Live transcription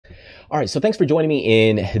All right, so thanks for joining me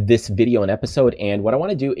in this video and episode. And what I want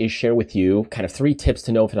to do is share with you kind of 3 tips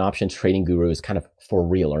to know if an options trading guru is kind of for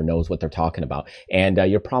real or knows what they're talking about. And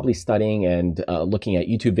you're probably studying and looking at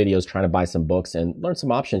YouTube videos, trying to buy some books and learn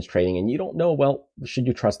some options trading. And you don't know, well, should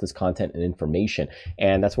you trust this content and information?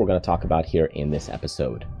 And that's what we're going to talk about here in this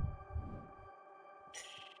episode.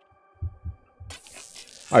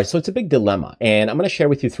 All right, so it's a big dilemma, and I'm going to share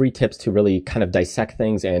with you 3 tips to really kind of dissect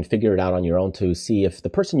things and figure it out on your own to see if the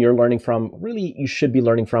person you're learning from, really you should be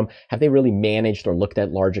learning from, have they really managed or looked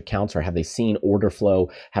at large accounts, or have they seen order flow?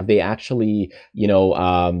 Have they actually,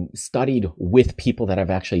 studied with people that have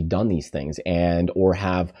actually done these things and or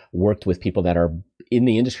have worked with people that are in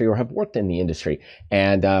the industry or have worked in the industry?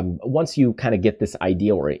 And once you kind of get this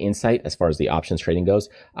idea or insight as far as the options trading goes,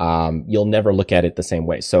 you'll never look at it the same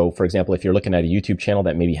way. So for example, if you're looking at a YouTube channel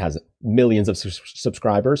that maybe has millions of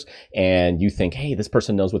subscribers and you think, hey, this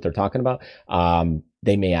person knows what they're talking about,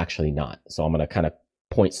 they may actually not. So I'm going to kind of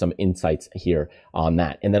point some insights here on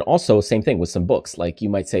that. And then also same thing with some books. Like you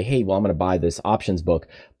might say, hey, well, I'm going to buy this options book.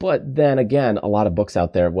 But then again, a lot of books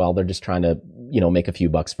out there, well, they're just trying to, make a few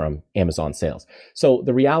bucks from Amazon sales. So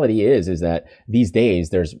the reality is that these days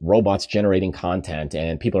there's robots generating content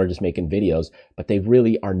and people are just making videos, but they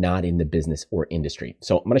really are not in the business or industry.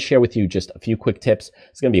 So I'm going to share with you just a few quick tips.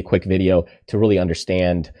 It's going to be a quick video to really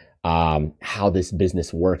understand how this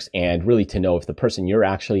business works and really to know if the person you're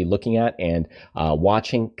actually looking at and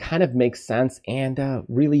watching kind of makes sense and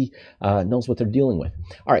really knows what they're dealing with.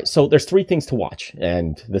 All right, so there's 3 things to watch,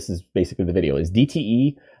 and this is basically the video, is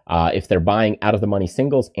DTE, if they're buying out of the money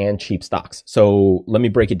singles, and cheap stocks. So let me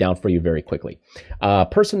break it down for you very quickly. A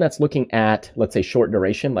person that's looking at, let's say, short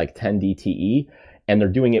duration, like 10 DTE, and they're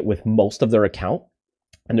doing it with most of their account,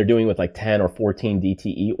 and they're doing it with like 10 or 14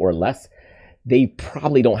 DTE or less, they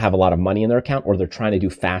probably don't have a lot of money in their account, or they're trying to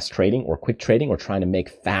do fast trading or quick trading or trying to make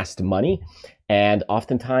fast money. And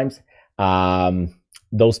oftentimes,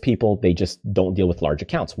 those people, they just don't deal with large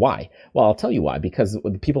accounts. Why? Well, I'll tell you why. Because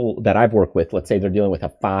the people that I've worked with, let's say they're dealing with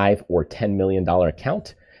a $5 or $10 million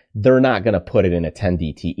account, they're not going to put it in a 10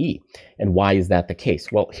 DTE. And why is that the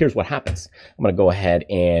case? Well, here's what happens. I'm going to go ahead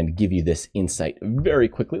and give you this insight very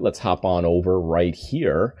quickly. Let's hop on over right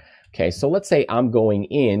here. Okay, so let's say I'm going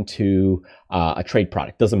into a trade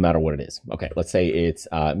product. Doesn't matter what it is. Okay, let's say it's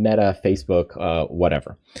Meta, Facebook,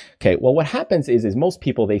 whatever. Okay, well, what happens is most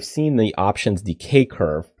people, they've seen the options decay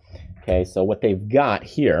curve. Okay, so what they've got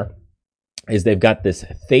here is they've got this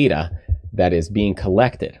theta that is being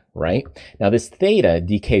collected, right? Now, this theta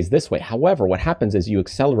decays this way. However, what happens is you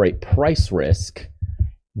accelerate price risk.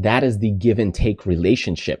 That is the give and take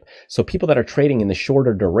relationship. So people that are trading in the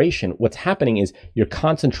shorter duration, what's happening is you're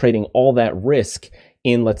concentrating all that risk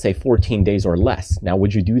in, let's say, 14 days or less. Now,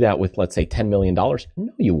 would you do that with, let's say, $10 million?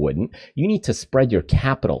 No, you wouldn't. You need to spread your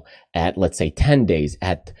capital at, let's say, 10 days,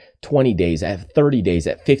 at 20 days, at 30 days,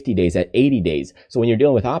 at 50 days, at 80 days. So when you're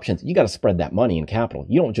dealing with options, you got to spread that money in capital.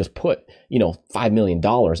 You don't just put, $5 million in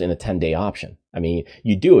a 10-day option. I mean,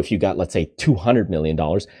 you do if you got, let's say, $200 million,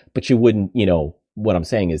 but you wouldn't, what I'm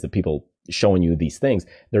saying is the people showing you these things,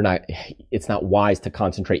 it's not wise to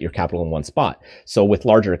concentrate your capital in one spot. So with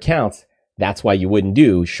larger accounts, that's why you wouldn't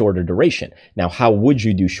do shorter duration. Now, how would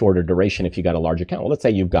you do shorter duration if you got a large account? Well, let's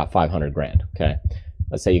say you've got 500 grand. Okay.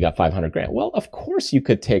 Let's say you got 500 grand. Well, of course you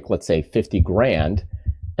could take, let's say 50 grand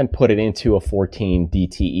and put it into a 14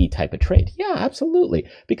 DTE type of trade. Yeah, absolutely.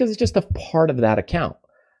 Because it's just a part of that account.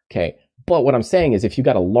 Okay. But what I'm saying is if you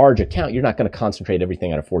got a large account, you're not going to concentrate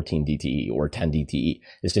everything at a 14 DTE or 10 DTE.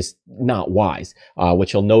 It's just not wise.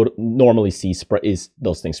 What you'll normally see is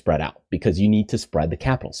those things spread out because you need to spread the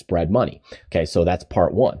capital, spread money. Okay, so that's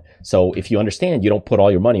part 1. So if you understand you don't put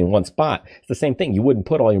all your money in one spot, it's the same thing. You wouldn't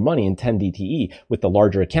put all your money in 10 DTE with the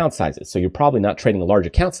larger account sizes. So you're probably not trading a large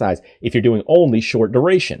account size if you're doing only short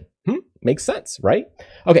duration. Makes sense, right?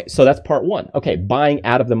 Okay, so that's part 1. Okay, buying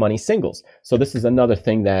out of the money singles. So this is another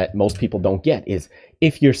thing that most people don't get is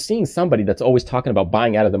if you're seeing somebody that's always talking about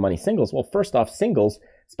buying out of the money singles, well, first off, singles,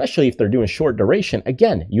 especially if they're doing short duration,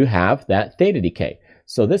 again, you have that theta decay.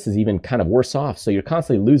 So this is even kind of worse off. So you're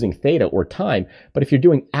constantly losing theta or time. But if you're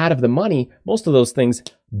doing out of the money, most of those things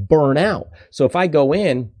burn out. So if I go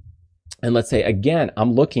in and let's say, again,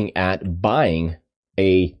 I'm looking at buying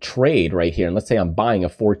a trade right here, and let's say I'm buying a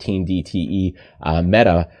 14 DTE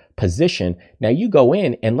Meta position. Now you go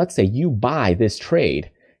in and let's say you buy this trade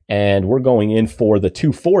and we're going in for the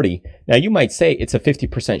 240. Now you might say it's a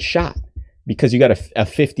 50% shot because you got a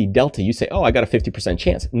 50 delta. You say, oh, I got a 50%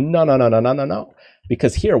 chance. No.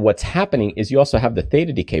 Because here what's happening is you also have the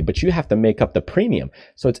theta decay, but you have to make up the premium.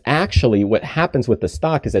 So it's actually what happens with the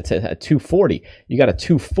stock is it's at 240. You got a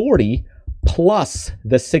 240 plus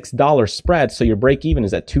the $6 spread. So your break even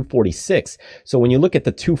is at 246. So when you look at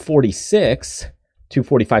the 246,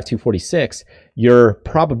 245, 246, your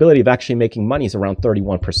probability of actually making money is around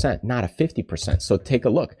 31%, not a 50%. So take a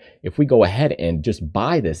look. If we go ahead and just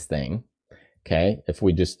buy this thing, okay, if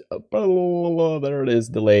we just, there it is,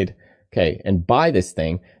 delayed, okay, and buy this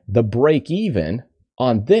thing, the break even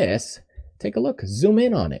on this, take a look, zoom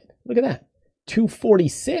in on it. Look at that.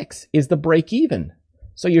 246 is the break even.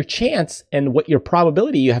 So your chance and what your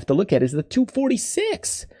probability you have to look at is the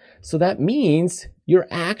 246. So that means you're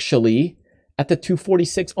actually at the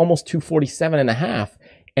 246, almost 247 and a half.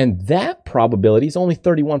 And that probability is only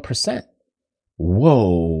 31%.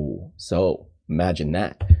 Whoa. So imagine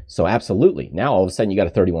that. So absolutely. Now all of a sudden you got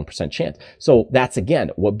a 31% chance. So that's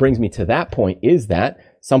again, what brings me to that point is that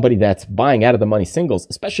somebody that's buying out of the money singles,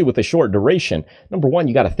 especially with a short duration, number one,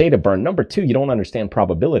 you got a theta burn. Number two, you don't understand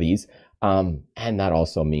probabilities. And that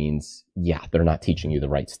also means, yeah, they're not teaching you the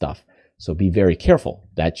right stuff. So be very careful.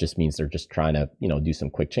 That just means they're just trying to, do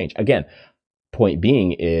some quick change. Again, point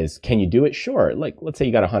being is, can you do it? Sure. Like, let's say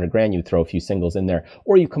you got 100 grand, you throw a few singles in there,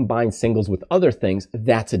 or you combine singles with other things.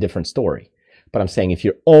 That's a different story. But I'm saying if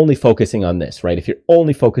you're only focusing on this, right? If you're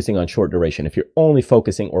only focusing on short duration, if you're only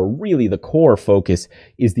focusing, or really the core focus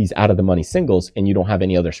is these out of the money singles and you don't have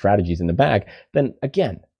any other strategies in the bag, then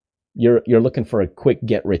again, you're looking for a quick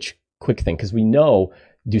get rich quick thing. Because we know,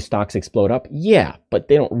 do stocks explode up? Yeah, but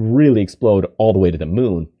they don't really explode all the way to the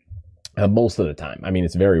moon most of the time. I mean,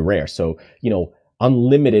 it's very rare. So,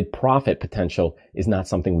 unlimited profit potential is not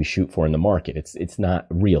something we shoot for in the market. It's not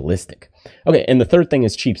realistic. Okay. And the third thing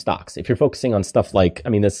is cheap stocks. If you're focusing on stuff like, I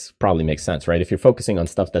mean, this probably makes sense, right? If you're focusing on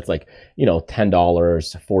stuff that's like, $10,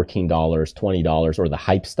 $14, $20, or the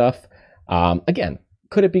hype stuff, again,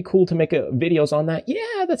 could it be cool to make videos on that?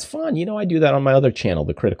 Yeah, that's fun. I do that on my other channel,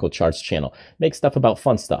 the Critical Charts channel. Make stuff about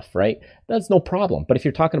fun stuff, right? That's no problem. But if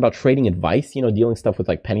you're talking about trading advice, dealing stuff with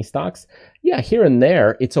like penny stocks, yeah, here and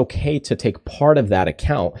there, it's okay to take part of that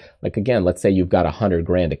account. Like again, let's say you've got 100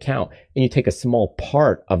 grand account and you take a small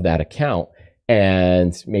part of that account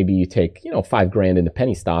and maybe you take, 5 grand into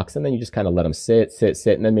penny stocks and then you just kind of let them sit.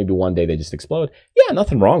 And then maybe one day they just explode. Yeah,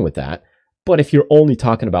 nothing wrong with that. But if you're only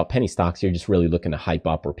talking about penny stocks, you're just really looking to hype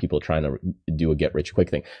up or people trying to do a get rich quick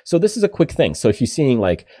thing. So this is a quick thing. So if you're seeing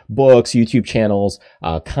like books, YouTube channels,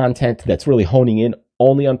 content that's really honing in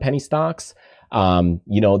only on penny stocks,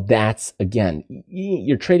 that's again,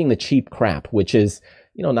 you're trading the cheap crap, which is,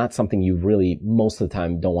 not something you really most of the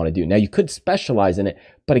time don't want to do. Now you could specialize in it,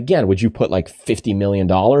 but again, would you put like $50 million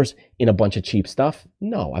in a bunch of cheap stuff?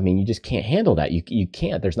 No, I mean, you just can't handle that. You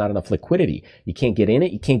can't, there's not enough liquidity. You can't get in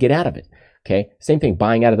it. You can't get out of it. Okay. Same thing,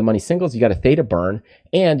 buying out of the money singles, you got a theta burn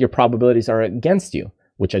and your probabilities are against you,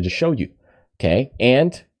 which I just showed you. Okay.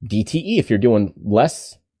 And DTE, if you're doing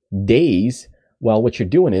less days, well, what you're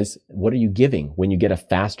doing is, what are you giving when you get a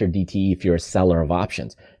faster DTE if you're a seller of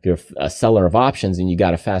options? If you're a seller of options and you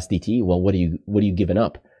got a fast DTE, well, what are you giving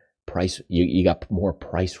up? Price, you got more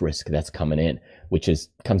price risk that's coming in, which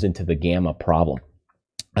comes into the gamma problem.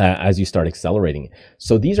 As you start accelerating it.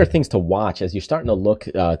 So these are things to watch as you're starting to look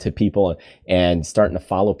to people and starting to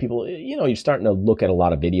follow people. You're starting to look at a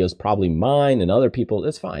lot of videos, probably mine and other people.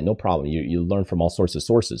 That's fine. No problem. You learn from all sorts of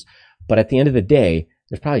sources. But at the end of the day,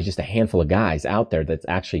 there's probably just a handful of guys out there that's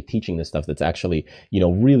actually teaching this stuff, that's actually,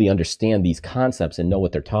 really understand these concepts and know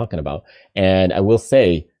what they're talking about. And I will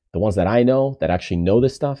say, the ones that I know that actually know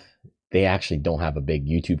this stuff, they actually don't have a big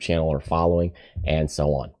YouTube channel or following and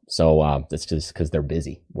so on. So that's just because they're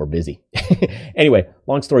busy. We're busy. Anyway,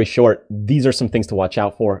 long story short, these are some things to watch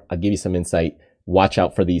out for. I'll give you some insight. Watch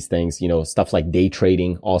out for these things. Stuff like day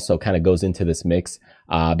trading also kind of goes into this mix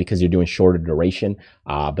because you're doing shorter duration,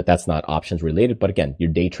 but that's not options related. But again,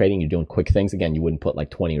 you're day trading, you're doing quick things. Again, you wouldn't put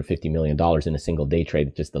like $20 or $50 million in a single day trade.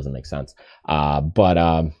 It just doesn't make sense.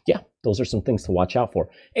 Yeah, those are some things to watch out for.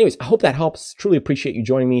 Anyways, I hope that helps. Truly appreciate you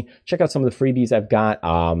joining me. Check out some of the freebies I've got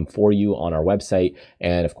for you on our website.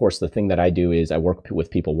 And of course, the thing that I do is I work with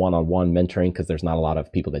people one-on-one mentoring because there's not a lot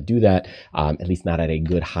of people that do that, at least not at a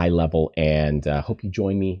good high level. And hope you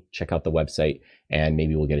join me. Check out the website and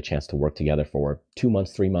maybe we'll get a chance to work together for 2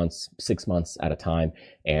 months, 3 months, 6 months at a time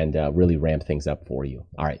and really ramp things up for you.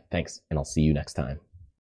 All right, thanks. And I'll see you next time.